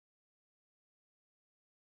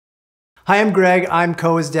Hi, I'm Greg. I'm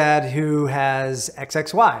Koa's dad who has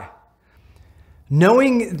XXY.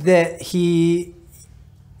 Knowing that he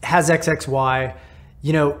has XXY,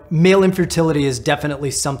 male infertility is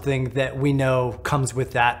definitely something that we know comes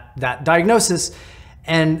with that diagnosis.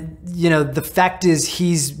 And, the fact is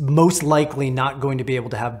he's most likely not going to be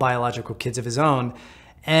able to have biological kids of his own.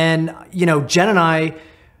 And, Jen and I,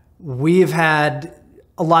 we've had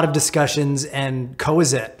a lot of discussions, and Koa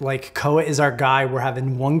is it. Like, Koa is our guy. We're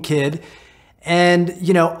having one kid. And,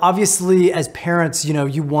 obviously as parents,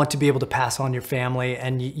 you want to be able to pass on your family,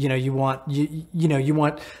 and you want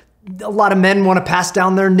a lot of men want to pass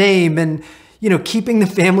down their name, and, keeping the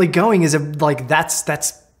family going is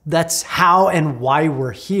that's how and why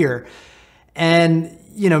we're here. And,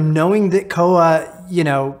 knowing that Koa,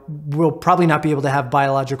 will probably not be able to have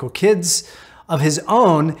biological kids of his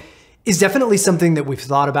own is definitely something that we've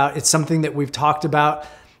thought about. It's something that we've talked about.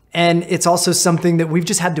 And it's also something that we've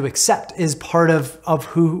just had to accept as part of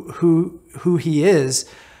who he is.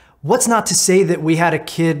 What's not to say that we had a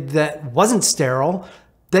kid that wasn't sterile,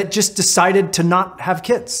 that just decided to not have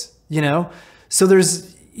kids, So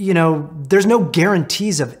there's no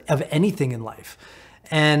guarantees of anything in life.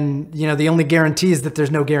 And, the only guarantee is that there's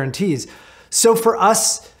no guarantees. So for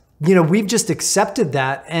us, we've just accepted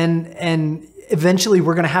that, and eventually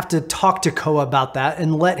we're going to have to talk to Koa about that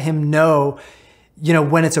and let him know,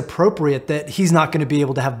 when it's appropriate, that he's not going to be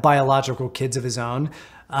able to have biological kids of his own,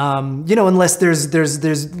 unless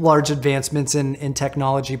there's large advancements in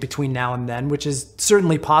technology between now and then, which is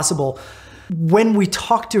certainly possible. When we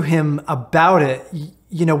talk to him about it,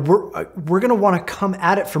 we're going to want to come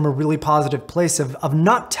at it from a really positive place of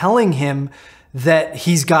not telling him that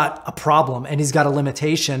he's got a problem and he's got a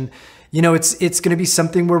limitation. It's going to be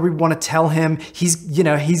something where we want to tell him he's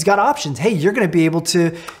got options. Hey, you're going to be able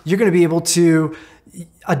to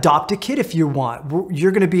adopt a kid if you want.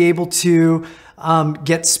 You're going to be able to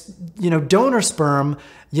get donor sperm,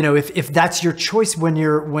 if that's your choice when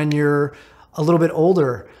you're a little bit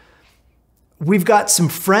older. We've got some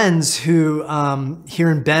friends who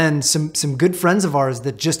here in Bend, some good friends of ours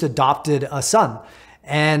that just adopted a son,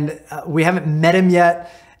 and we haven't met him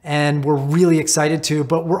yet. And we're really excited to,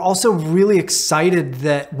 but we're also really excited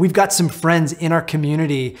that we've got some friends in our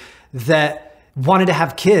community that wanted to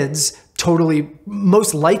have kids, totally,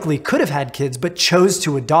 most likely could have had kids, but chose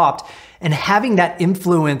to adopt. And having that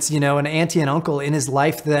influence, an auntie and uncle in his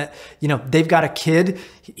life that, they've got a kid,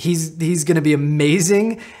 he's going to be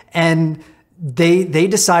amazing. And they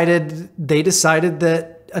decided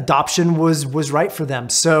that adoption was right for them.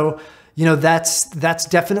 So, that's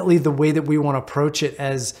definitely the way that we want to approach it,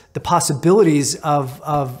 as the possibilities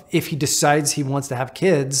of if he decides he wants to have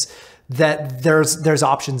kids, that there's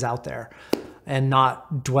options out there, and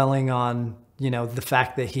not dwelling on, the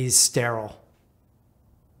fact that he's sterile.